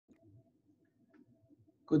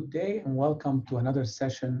Good day and welcome to another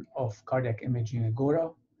session of Cardiac Imaging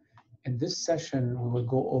Agora. In this session, we will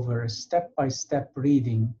go over a step-by-step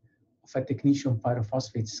reading of a technetium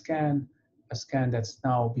pyrophosphate scan, a scan that's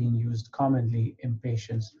now being used commonly in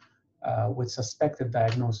patients with suspected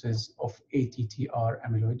diagnosis of A-TTR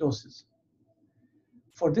amyloidosis.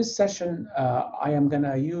 For this session, I am going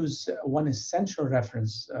to use one essential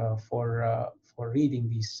reference for reading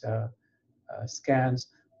these scans,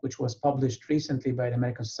 which was published recently by the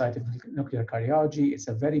American Society of Nuclear Cardiology. It's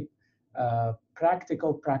a very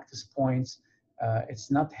practical practice points. It's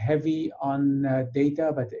not heavy on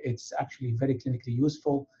data, but it's actually very clinically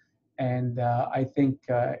useful. And I think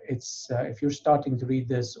if you're starting to read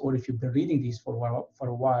this, or if you've been reading these for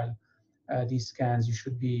a while, these scans, you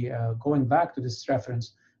should be going back to this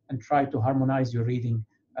reference and try to harmonize your reading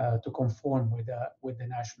to conform with the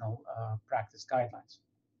national practice guidelines.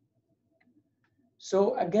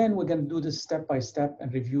 So again, we're going to do this step by step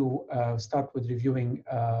and start with reviewing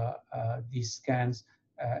these scans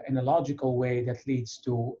in a logical way that leads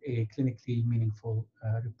to a clinically meaningful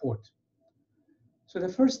report. So the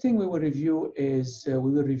first thing we will review is we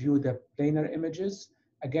will review the planar images.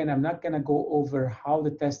 Again, I'm not going to go over how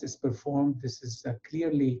the test is performed. This is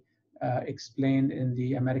clearly explained in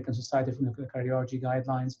the American Society of Nuclear Cardiology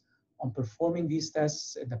guidelines on performing these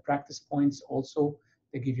tests. The practice points also,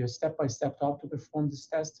 they give you a step-by-step how to perform this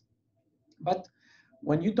test. But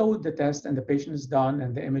when you do the test and the patient is done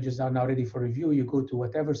and the images are now ready for review, you go to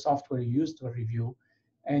whatever software you use to review,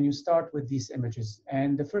 and you start with these images.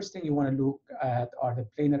 And the first thing you want to look at are the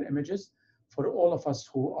planar images. For all of us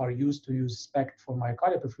who are used to use SPECT for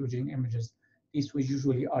myocardial perfusion images, these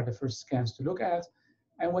usually are the first scans to look at.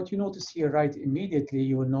 And what you notice here right immediately,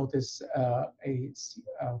 you will notice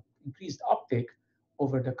increased uptake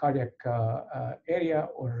over the cardiac area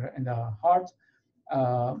or in the heart.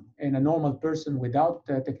 In a normal person without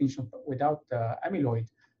amyloid,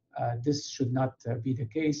 this should not be the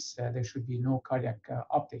case. There should be no cardiac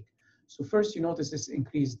uptake. So first you notice this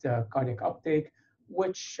increased cardiac uptake,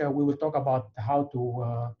 which we will talk about how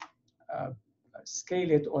to scale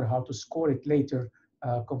it or how to score it later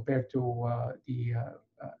compared to the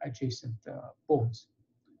adjacent bones.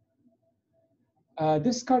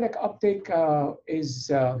 This cardiac uptake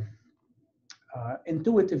is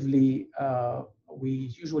intuitively, we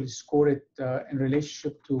usually score it in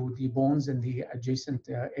relationship to the bones in the adjacent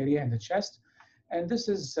area in the chest. And this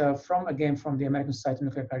is from the American Society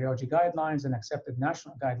of Nuclear Cardiology guidelines and accepted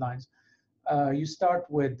national guidelines. You start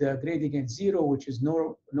with grading at 0, which is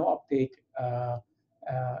no uptake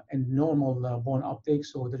and normal bone uptake.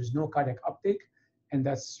 So there is no cardiac uptake, and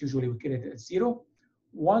that's usually we get it at 0.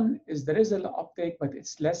 1 is there is an uptake, but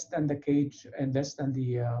it's less than the cage and less than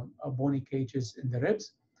the bony cages in the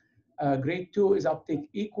ribs. Grade 2 is uptake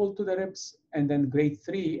equal to the ribs, and then grade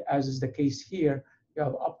 3, as is the case here, you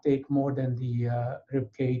have uptake more than the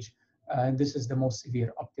rib cage, and this is the most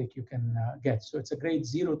severe uptake you can get. So it's a grade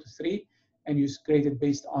 0 to 3, and you grade it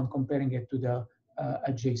based on comparing it to the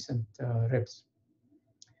adjacent ribs.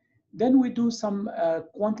 Then we do some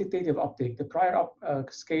quantitative uptake. The prior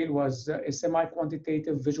scale was a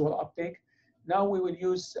semi-quantitative visual uptake. Now we will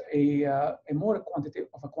use a more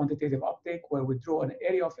quantitative uptake where we draw an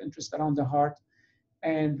area of interest around the heart,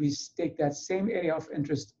 and we take that same area of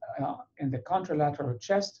interest in the contralateral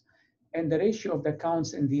chest, and the ratio of the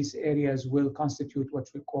counts in these areas will constitute what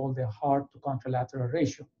we call the heart to contralateral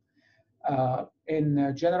ratio.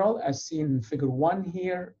 In general, as seen in figure 1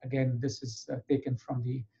 here, again, this is taken from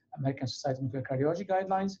the American Society of Nuclear Cardiology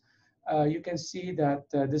guidelines. You can see that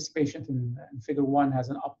this patient in figure 1 has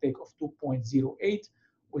an uptake of 2.08,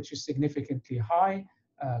 which is significantly high,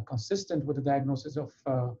 consistent with the diagnosis of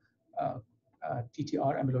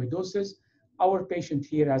TTR amyloidosis. Our patient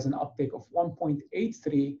here has an uptake of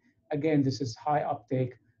 1.83. Again, this is high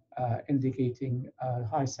uptake, indicating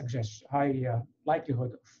high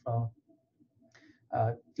likelihood of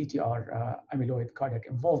TTR amyloid cardiac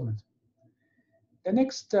involvement. The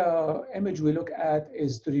next image we look at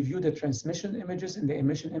is to review the transmission images and the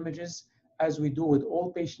emission images, as we do with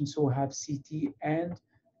all patients who have CT and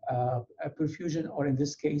perfusion, or in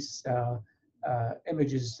this case,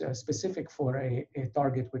 images specific for a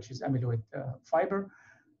target, which is amyloid fiber.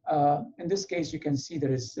 In this case, you can see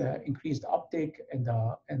there is increased uptake in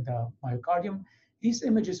the myocardium. These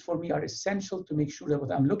images for me are essential to make sure that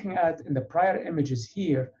what I'm looking at in the prior images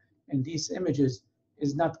here, in these images,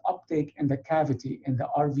 is not uptake in the cavity, in the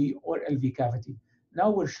RV or LV cavity. Now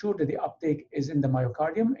we're sure that the uptake is in the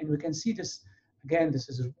myocardium, and we can see this, again, this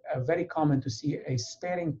is very common to see a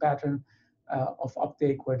sparing pattern of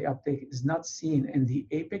uptake where the uptake is not seen in the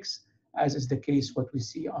apex as is the case what we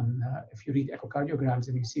see on, if you read echocardiograms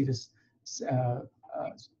and you see this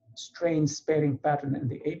strain sparing pattern in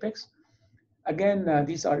the apex. Again,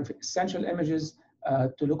 these are essential images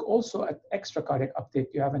to look also at extracardiac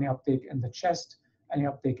uptake. Do you have any uptake in the chest, any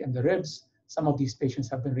uptake in the ribs? Some of these patients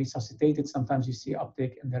have been resuscitated. Sometimes you see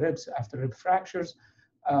uptake in the ribs after rib fractures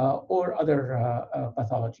or other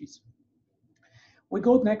pathologies. We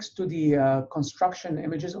go next to the construction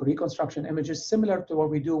images or reconstruction images, similar to what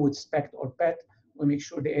we do with SPECT or PET. We make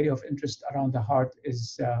sure the area of interest around the heart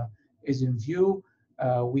is in view.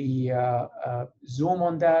 We zoom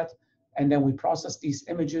on that, and then we process these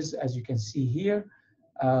images, as you can see here.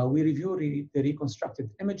 We review the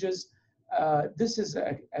reconstructed images. This is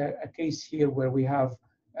a case here where we have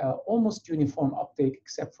almost uniform uptake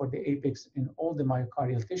except for the apex in all the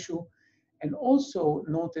myocardial tissue. And also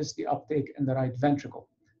notice the uptake in the right ventricle.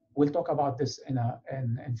 We'll talk about this in a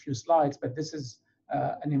few slides, but this is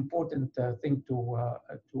an important thing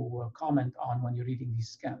to comment on when you're reading these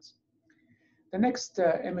scans. The next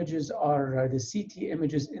images are the CT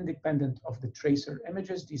images independent of the tracer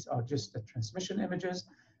images. These are just the transmission images.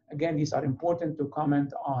 Again, these are important to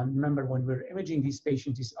comment on. Remember, when we're imaging these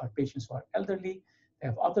patients are patients who are elderly. They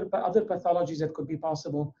have other pathologies that could be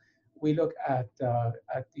possible. We look at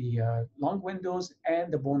the lung windows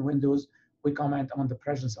and the bone windows. We comment on the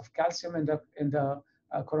presence of calcium in the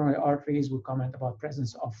coronary arteries. We comment about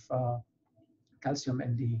presence of calcium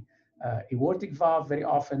in the aortic valve. Very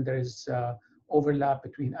often there is overlap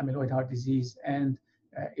between amyloid heart disease and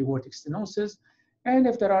aortic stenosis. And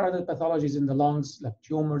if there are other pathologies in the lungs, like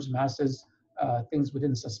tumors, masses, things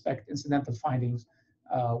within suspect incidental findings,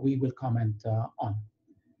 we will comment on.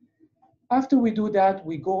 After we do that,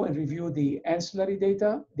 we go and review the ancillary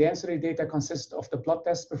data. The ancillary data consists of the blood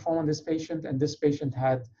tests performed on this patient, and this patient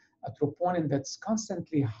had a troponin that's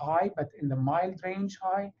constantly high, but in the mild range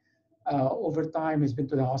high. Over time, he's been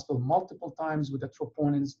to the hospital multiple times with the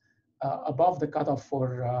troponins above the cutoff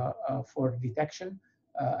for detection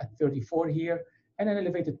at 34 here, and an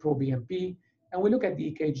elevated pro-BNP. And we look at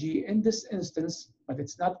the EKG in this instance, but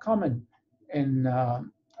it's not common in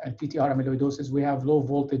TTR amyloidosis. We have low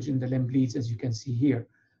voltage in the limb leads, as you can see here.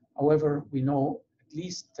 However, we know at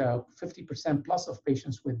least 50% plus of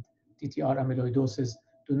patients with TTR amyloidosis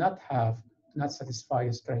do not satisfy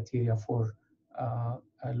this criteria for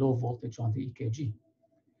low voltage on the EKG.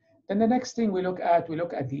 Then the next thing we look at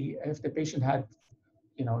if the patient had,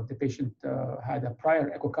 had a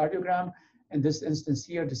prior echocardiogram. In this instance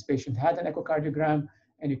here, this patient had an echocardiogram,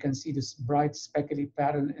 and you can see this bright speckly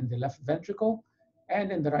pattern in the left ventricle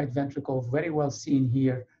and in the right ventricle, very well seen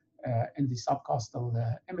here in the subcostal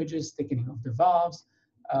images, thickening of the valves.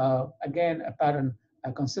 Again, a pattern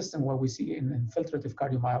consistent with what we see in infiltrative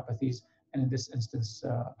cardiomyopathies, and in this instance,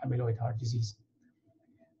 amyloid heart disease.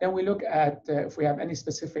 Then we look at if we have any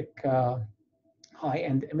specific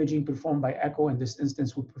high-end imaging performed by echo. In this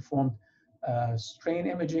instance, we performed strain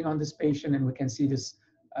imaging on this patient, and we can see this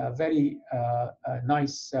very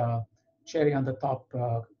nice cherry on the top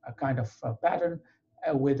kind of pattern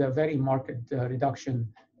with a very marked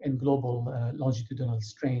reduction in global longitudinal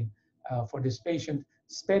strain for this patient,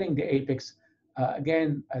 sparing the apex.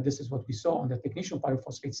 Again, this is what we saw on the technetium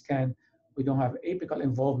pyrophosphate scan. We don't have apical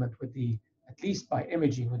involvement with at least by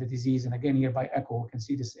imaging with the disease. And again, here by echo, we can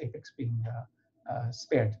see this apex being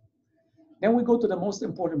spared. Then we go to the most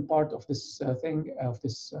important part of this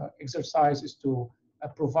exercise is to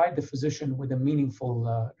provide the physician with a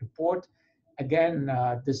meaningful report. Again,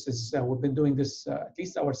 we've been doing this, at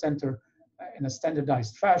least our center, in a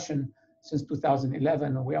standardized fashion since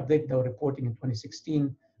 2011. We updated the reporting in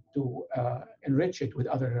 2016 to enrich it with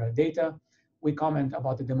other data. We comment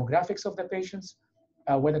about the demographics of the patients,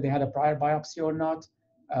 whether they had a prior biopsy or not,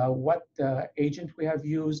 what agent we have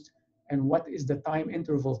used, and what is the time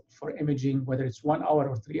interval for imaging, whether it's 1 hour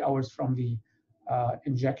or 3 hours from the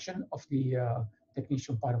injection of the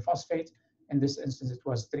technetium pyrophosphate. In this instance, it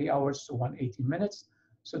was 3 hours to 180 minutes.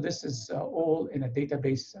 So this is all in a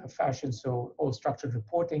database fashion, so all structured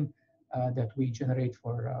reporting that we generate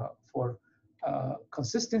for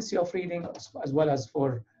consistency of reading, as well as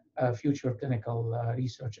for future clinical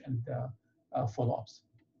research and follow-ups.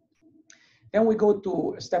 Then we go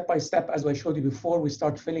to step by step, as I showed you before. We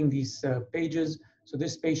start filling these pages. So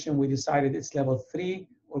this patient, we decided it's level 3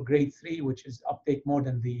 or grade 3, which is uptake more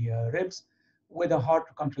than the ribs, with a heart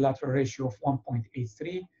to contralateral ratio of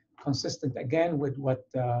 1.83, consistent again with what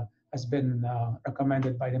has been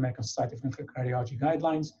recommended by the American Society of Nuclear Cardiology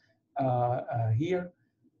guidelines here.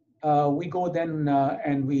 We go then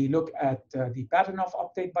and we look at the pattern of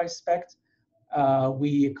uptake by SPECT.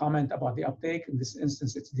 We comment about the uptake. In this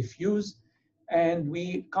instance, it's diffuse. And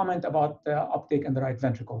we comment about the uptake in the right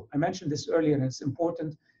ventricle. I mentioned this earlier, and it's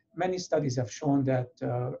important. Many studies have shown that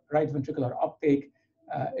right ventricular uptake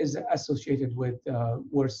is associated with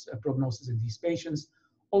worse prognosis in these patients.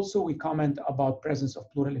 Also, we comment about presence of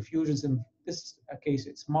pleural effusions. In this case,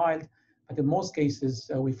 it's mild, but in most cases,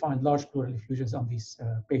 we find large pleural effusions on these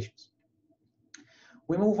patients.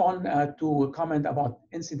 We move on to comment about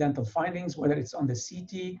incidental findings, whether it's on the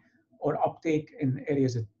CT or uptake in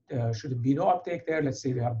areas that shouldn't be no uptake there. Let's say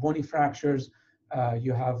you have bony fractures,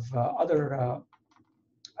 you have other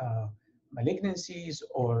malignancies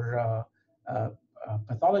or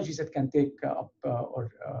pathologies that can take up or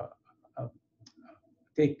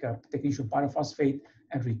take technetium pyrophosphate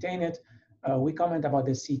and retain it. We comment about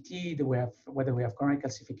the CT, whether we have coronary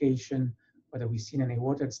calcification, whether we've seen any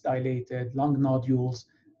aorta that's dilated, lung nodules,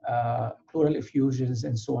 pleural effusions,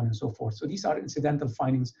 and so on and so forth. So these are incidental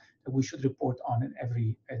findings that we should report on in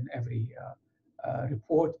every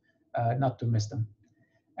report, not to miss them.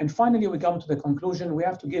 And finally, we come to the conclusion. We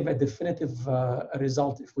have to give a definitive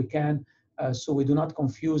result if we can, so we do not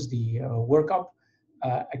confuse the workup.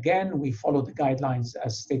 Again, we follow the guidelines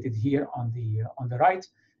as stated here on the right,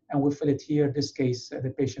 and we fill it here. This case,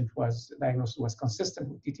 the patient was diagnosed was consistent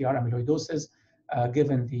with TTR amyloidosis,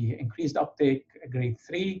 given the increased uptake, grade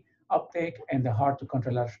 3 uptake, and the heart to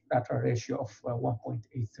contralateral ratio of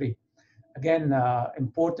 1.83. Again,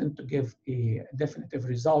 important to give a definitive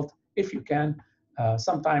result if you can.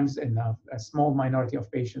 Sometimes in a small minority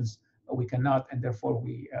of patients, we cannot, and therefore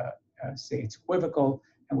we say it's equivocal,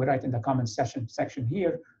 and we write in the comment section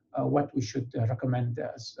here what we should recommend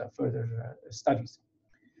as further studies.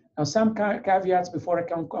 Now, some caveats before I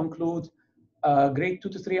can conclude. Grade 2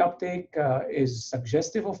 to 3 uptake is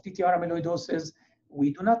suggestive of TTR amyloidosis.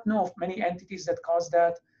 We do not know of many entities that cause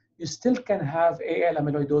that. You still can have AL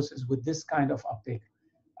amyloidosis with this kind of uptake.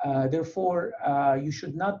 Therefore, you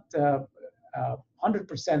should not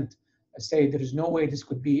 100% say there is no way this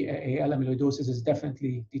could be AL amyloidosis. Is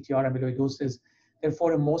definitely TTR amyloidosis.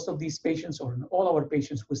 Therefore, in most of these patients, or in all our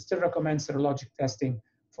patients, we still recommend serologic testing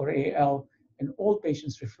for AL, and all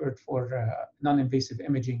patients referred for non-invasive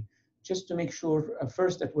imaging, just to make sure,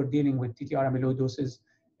 first, that we're dealing with TTR amyloidosis,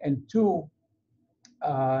 and two,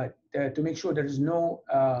 to make sure there is no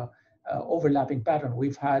overlapping pattern.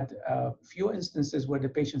 We've had a few instances where the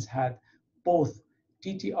patients had both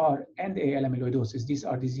TTR and AL amyloidosis. These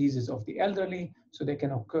are diseases of the elderly, so they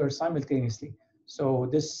can occur simultaneously. So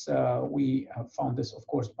this, we have found this, of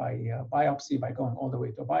course, by biopsy, by going all the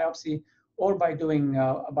way to a biopsy, or by doing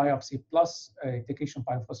a biopsy plus a technetium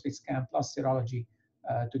pyrophosphate scan plus serology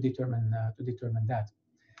to determine that.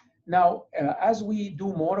 Now, as we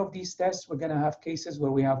do more of these tests, we're going to have cases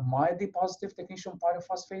where we have mildly positive technetium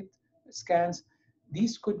pyrophosphate scans.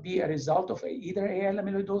 These could be a result of either AL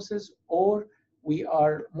amyloidosis, or we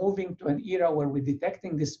are moving to an era where we're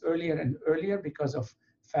detecting this earlier and earlier because of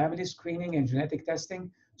family screening and genetic testing.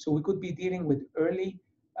 So we could be dealing with early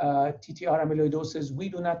TTR amyloidosis. We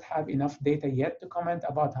do not have enough data yet to comment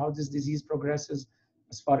about how this disease progresses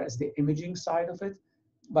as far as the imaging side of it,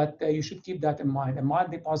 but you should keep that in mind. A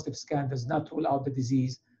mildly positive scan does not rule out the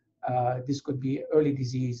disease. This could be early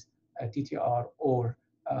disease, TTR, or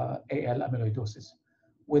AL amyloidosis.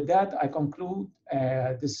 With that, I conclude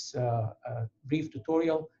this brief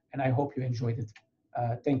tutorial, and I hope you enjoyed it.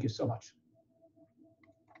 Thank you so much.